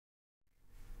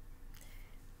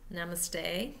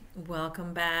Namaste.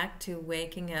 Welcome back to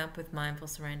Waking Up with Mindful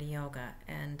Surrender Yoga.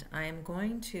 And I am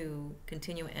going to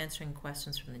continue answering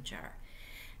questions from the jar.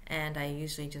 And I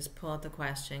usually just pull out the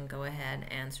question, go ahead,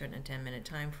 answer it in a 10-minute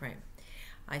time frame.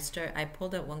 I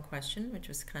pulled out one question, which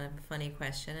was kind of a funny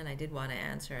question, and I did want to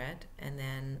answer it. And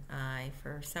then I,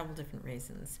 for several different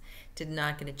reasons, did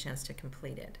not get a chance to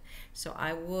complete it. So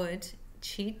I would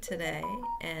cheat today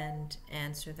and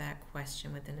answer that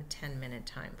question within a 10-minute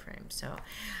time frame. So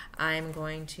I'm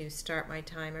going to start my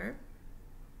timer.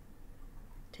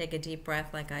 Take a deep breath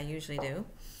like I usually do.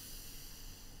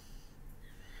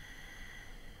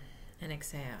 And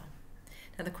exhale.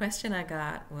 Now the question I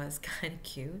got was kind of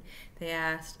cute.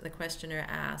 The questioner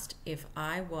asked if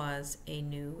I was a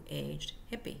New Age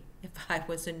hippie, if I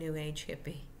was a New Age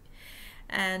hippie.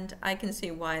 And I can see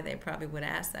why they probably would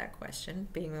ask that question,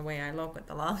 being the way I look with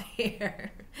the long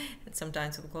hair and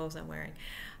sometimes with the clothes I'm wearing.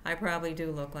 I probably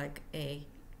do look like a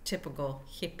typical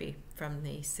hippie from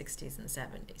the 60s and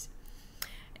 70s.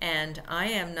 And I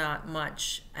am not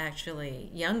much actually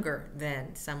younger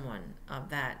than someone of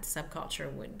that subculture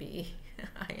would be.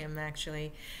 I am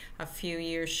actually a few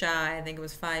years shy, I think it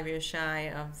was 5 years shy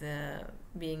of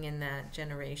being in that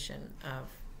generation of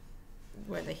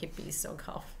where the hippies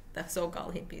the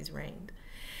so-called hippies reigned.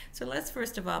 So let's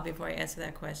first of all, before I answer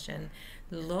that question,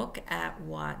 look at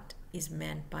what is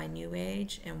meant by New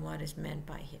Age and what is meant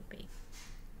by hippie.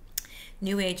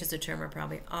 New Age is a term we're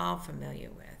probably all familiar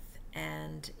with,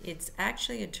 and it's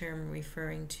actually a term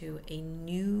referring to a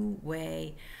new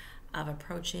way of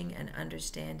approaching and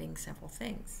understanding several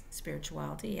things.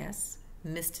 Spirituality, yes.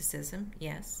 Mysticism,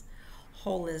 yes.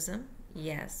 Holism,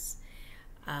 yes.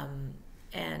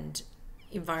 And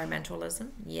environmentalism,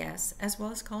 yes, as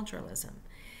well as culturalism.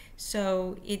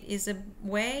 So it is a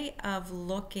way of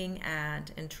looking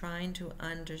at and trying to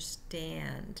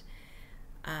understand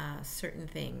certain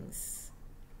things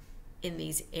in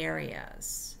these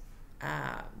areas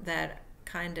that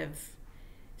kind of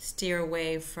steer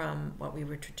away from what we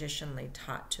were traditionally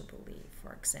taught to believe,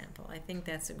 for example. I think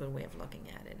that's a good way of looking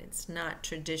at it. It's not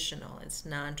traditional, it's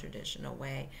non-traditional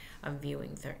way of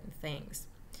viewing certain things.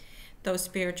 Though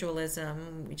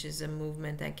spiritualism, which is a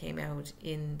movement that came out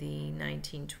in the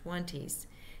 1920s,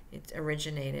 it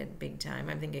originated big time.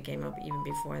 I think it came up even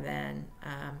before then,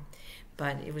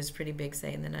 but it was pretty big,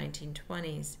 say, in the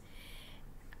 1920s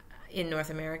in North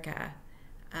America.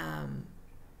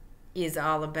 Is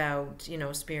all about,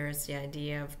 spirits, the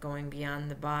idea of going beyond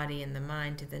the body and the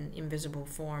mind to the invisible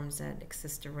forms that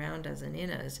exist around us and in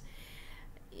us.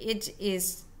 It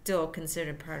is still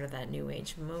considered part of that New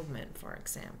Age movement, for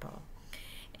example.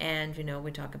 And,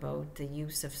 we talk about the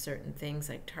use of certain things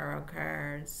like tarot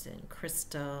cards and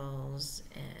crystals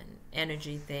and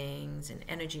energy things and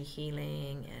energy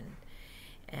healing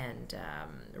and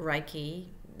Reiki.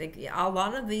 A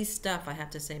lot of these stuff, I have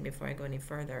to say before I go any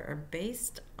further, are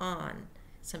based on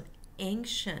some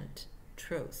ancient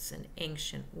truths and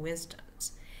ancient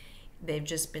wisdoms. They've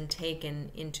just been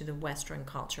taken into the Western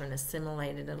culture and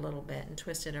assimilated a little bit and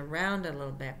twisted around a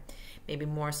little bit, maybe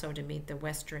more so to meet the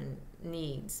Western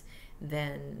needs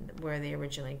than where they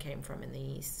originally came from in the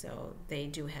East. So they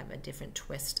do have a different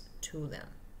twist to them.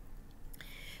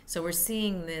 So we're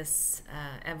seeing this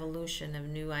evolution of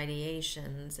new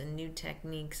ideations and new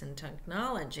techniques and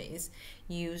technologies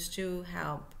used to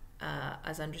help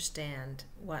us understand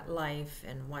what life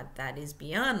and what that is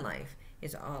beyond life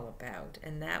is all about.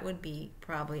 And that would be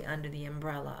probably under the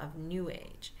umbrella of New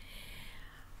Age.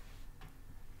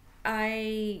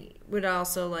 I would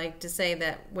also like to say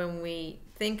that when we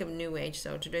think of New Age,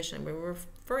 so traditionally, we're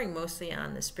referring mostly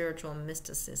on the spiritual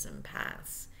mysticism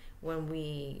paths when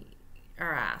we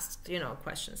are asked,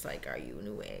 questions like, are you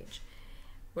New Age?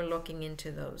 We're looking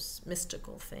into those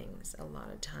mystical things a lot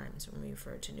of times when we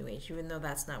refer to New Age, even though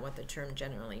that's not what the term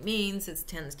generally means. It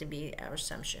tends to be our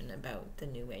assumption about the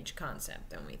New Age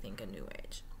concept when we think of New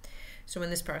Age. So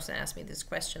when this person asked me this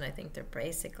question, I think they're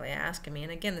basically asking me,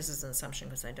 and again, this is an assumption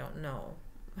because I don't know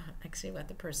actually what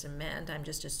the person meant, I'm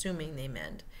just assuming they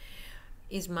meant,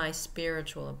 is my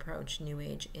spiritual approach New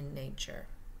Age in nature?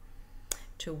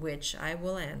 To which I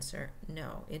will answer,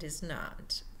 no, it is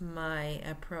not. My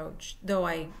approach, though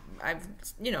I've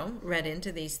read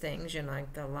into these things,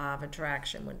 like the law of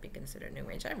attraction would be considered New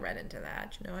Age. I've read into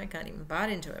that, I kind of even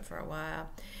bought into it for a while.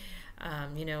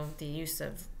 The use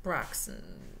of rocks and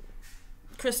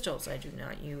crystals I do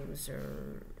not use,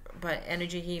 but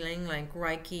energy healing like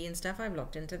Reiki and stuff, I've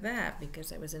looked into that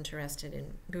because I was interested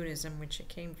in Buddhism, which it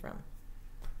came from.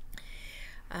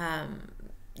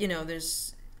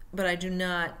 But I do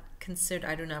not consider,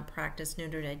 I do not practice, nor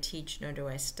do I teach, nor do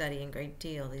I study in great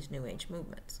deal these New Age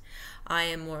movements. I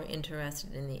am more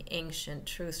interested in the ancient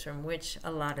truths from which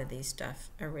a lot of these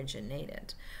stuff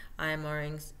originated. I am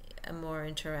more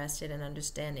interested in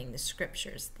understanding the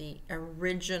scriptures, the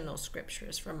original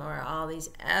scriptures from where all these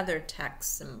other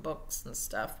texts and books and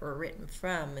stuff were written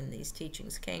from and these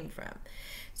teachings came from.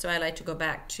 So I like to go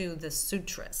back to the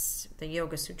sutras, the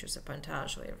Yoga Sutras of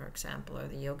Patanjali, for example, or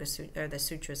the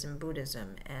sutras in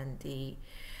Buddhism, and the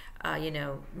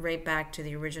right back to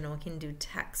the original Hindu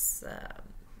texts,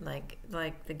 like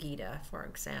the Gita, for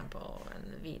example,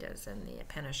 and the Vedas and the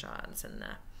Upanishads, and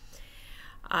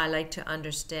I like to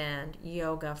understand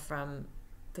yoga from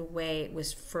the way it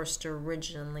was first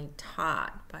originally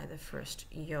taught by the first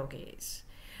yogis.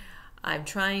 I'm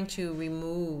trying to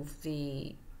remove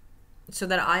so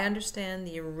that I understand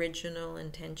the original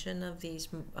intention of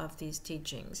these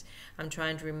teachings. I'm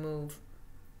trying to remove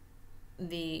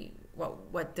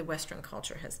what the Western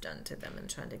culture has done to them and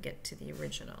trying to get to the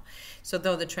original. So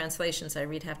though the translations I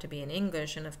read have to be in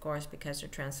English, and of course because they're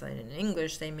translated in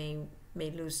English, they may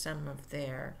lose some of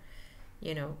their,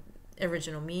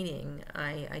 original meaning.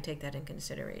 I take that in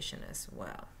consideration as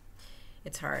well.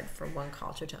 It's hard for one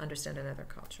culture to understand another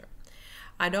culture.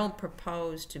 I don't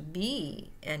propose to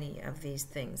be any of these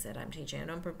things that I'm teaching.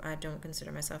 I don't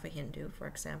consider myself a Hindu, for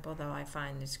example, though I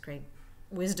find this great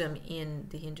wisdom in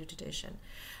the Hindu tradition.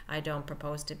 I don't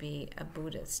propose to be a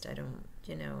Buddhist. I don't,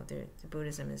 the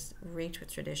Buddhism is rich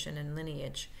with tradition and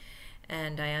lineage,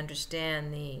 and I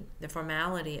understand the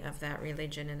formality of that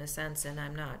religion in a sense, and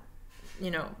I'm not,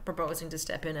 proposing to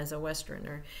step in as a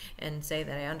Westerner and say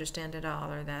that I understand it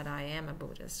all or that I am a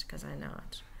Buddhist, because I'm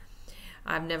not.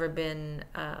 I've never been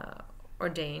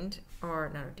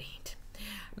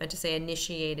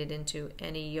initiated into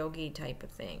any yogi type of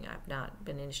thing. I've not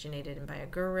been initiated by a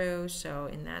guru, so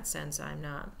in that sense I'm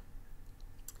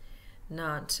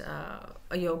not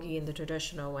a yogi in the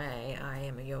traditional way. I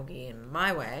am a yogi in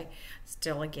my way,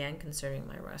 still again considering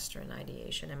my Western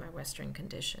ideation and my Western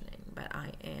conditioning, but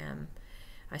I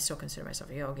still consider myself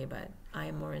a yogi, but I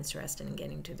am more interested in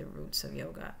getting to the roots of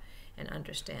yoga and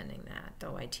understanding that.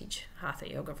 Though I teach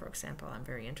Hatha Yoga, for example, I'm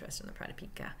very interested in the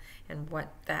Pradipika and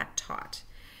what that taught.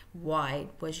 Why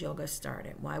was yoga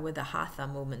started? Why were the Hatha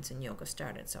movements in yoga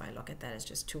started? So I look at that as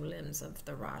just two limbs of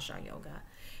the Raja Yoga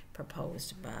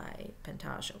proposed by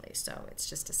Patanjali. So it's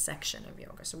just a section of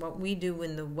yoga. So what we do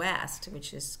in the West,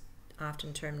 which is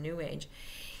often termed New Age,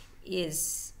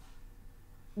 is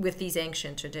with these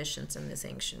ancient traditions and this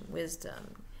ancient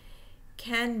wisdom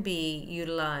can be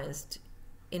utilized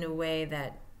in a way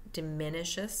that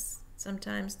diminishes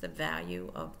sometimes the value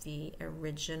of the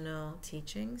original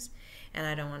teachings, and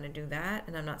I don't want to do that.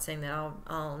 And I'm not saying that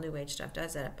all New Age stuff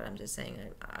does that, but I'm just saying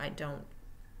I don't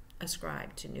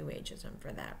ascribe to New Ageism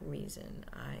for that reason.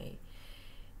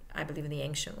 I believe in the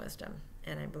ancient wisdom,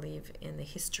 and I believe in the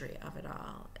history of it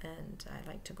all, and I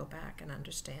like to go back and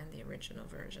understand the original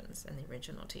versions and the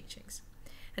original teachings.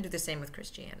 I do the same with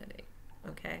Christianity,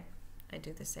 okay? I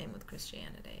do the same with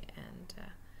Christianity, and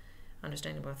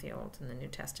understanding both the Old and the New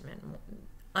Testament,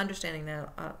 understanding that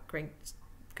great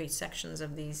sections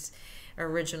of these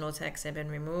original texts have been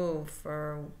removed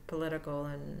for political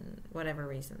and whatever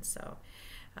reasons. So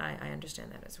I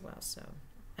understand that as well. So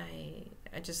I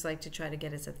just like to try to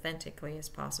get as authentically as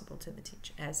possible to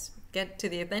get to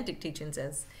the authentic teachings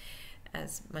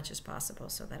as much as possible,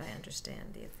 so that I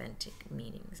understand the authentic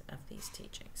meanings of these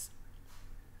teachings.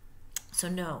 So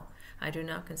no, I do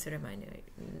not consider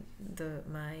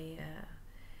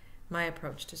my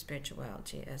approach to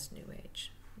spirituality as New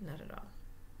Age, not at all.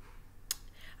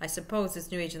 I suppose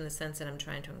it's New Age in the sense that I'm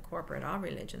trying to incorporate all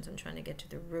religions. I'm trying to get to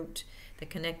the root, the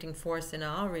connecting force in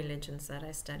all religions that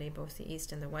I study, both the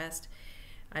East and the West.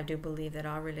 I do believe that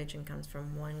all religion comes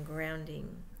from one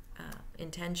grounding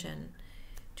intention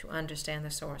to understand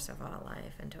the source of all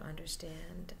life and to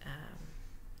understand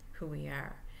who we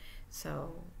are.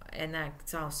 So, and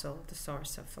that's also the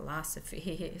source of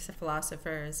philosophy,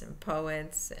 philosophers and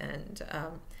poets and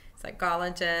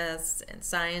psychologists and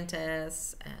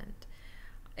scientists and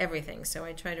everything. So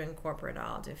I try to incorporate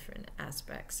all different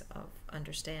aspects of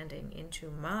understanding into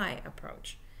my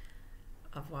approach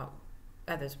of what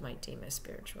others might deem as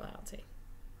spirituality.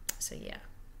 So yeah,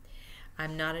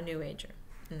 I'm not a New Ager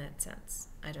in that sense.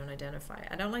 I don't like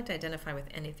to identify with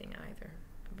anything either.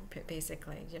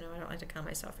 Basically, I don't like to call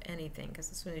myself anything, because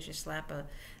as soon as you slap a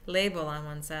label on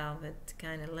oneself, it's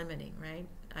kind of limiting, right?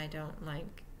 I don't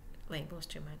like labels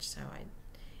too much, so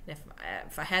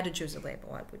if I had to choose a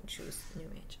label, I wouldn't choose New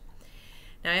Age.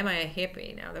 Now, am I a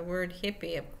hippie? Now, the word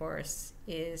hippie, of course,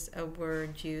 is a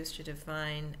word used to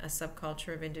define a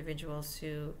subculture of individuals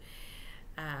who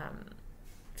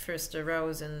first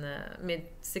arose in the mid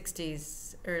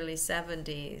 60s, early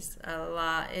 70s, a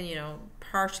lot, and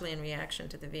partially in reaction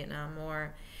to the Vietnam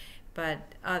War,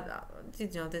 but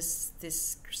this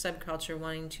subculture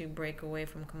wanting to break away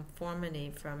from conformity,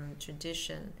 from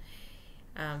tradition,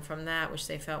 from that which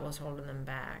they felt was holding them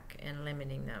back and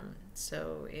limiting them.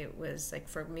 So it was like,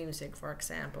 for music, for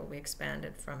example, we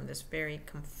expanded from this very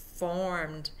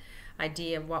conformed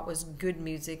idea of what was good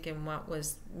music and what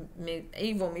was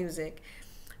evil music,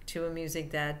 to a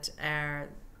music that our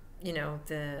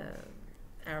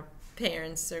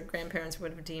parents or grandparents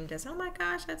would have deemed as, oh my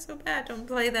gosh, that's so bad, don't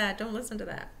play that, don't listen to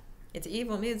that, it's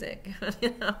evil music,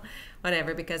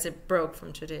 whatever, because it broke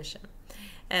from tradition.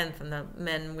 And from the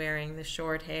men wearing the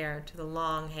short hair to the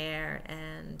long hair,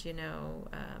 and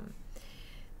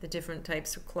the different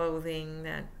types of clothing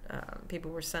that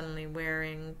people were suddenly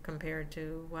wearing compared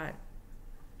to what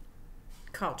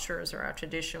cultures or our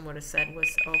tradition would have said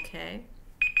was okay.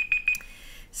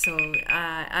 So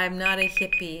I'm not a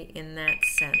hippie in that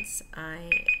sense.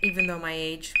 Even though my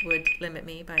age would limit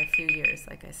me by a few years,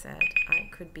 like I said, I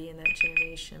could be in that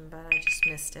generation, but I just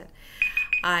missed it.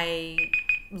 I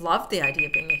love the idea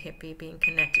of being a hippie, being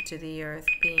connected to the earth,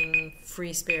 being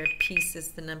free spirit. Peace is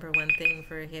the number one thing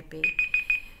for a hippie.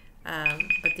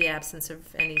 But the absence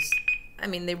of any...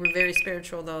 they were very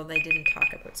spiritual, though they didn't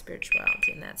talk about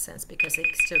spirituality in that sense, because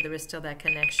there was still that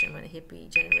connection when the hippie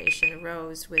generation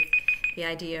arose with the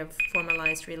idea of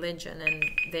formalized religion, and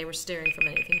they were steering from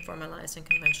anything formalized and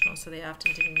conventional, so they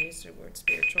often didn't use the word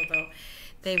spiritual, though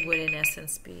they would in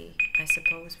essence be, I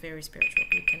suppose, very spiritual,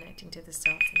 be connecting to the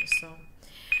self and the soul.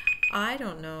 I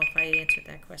don't know if I answered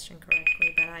that question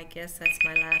correctly, but I guess that's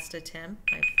my last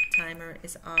attempt. My timer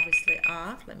is obviously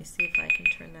off. Let me see if I can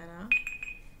turn that off.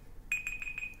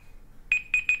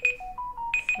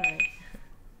 Sorry.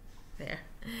 There.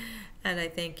 And I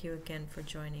thank you again for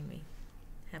joining me.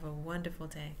 Have a wonderful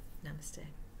day. Namaste.